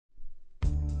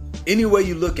Any way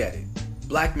you look at it,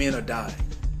 black men are dying.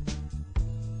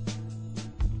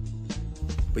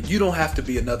 But you don't have to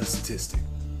be another statistic.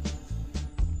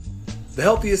 The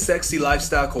Healthiest Sexy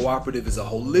Lifestyle Cooperative is a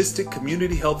holistic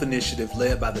community health initiative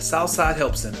led by the Southside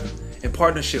Help Center in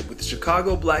partnership with the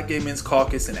Chicago Black Gay Men's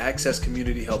Caucus and Access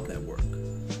Community Health Network,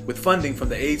 with funding from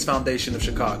the AIDS Foundation of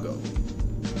Chicago.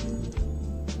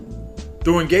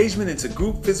 Through engagement into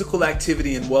group physical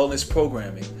activity and wellness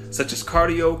programming, such as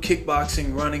cardio,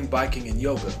 kickboxing, running, biking, and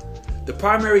yoga, the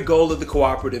primary goal of the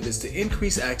cooperative is to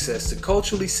increase access to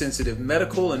culturally sensitive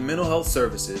medical and mental health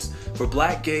services for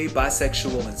black, gay,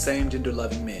 bisexual, and same-gender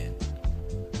loving men.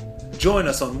 Join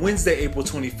us on Wednesday, April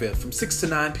 25th from 6 to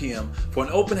 9 p.m. for an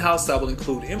open house that will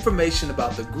include information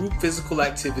about the group physical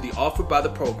activity offered by the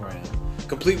program,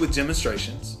 complete with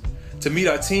demonstrations, to meet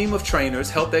our team of trainers,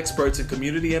 health experts, and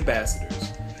community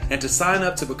ambassadors, and to sign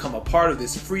up to become a part of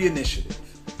this free initiative.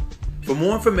 For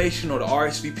more information or to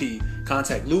RSVP,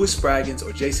 contact Louis Spraggins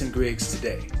or Jason Griggs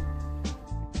today.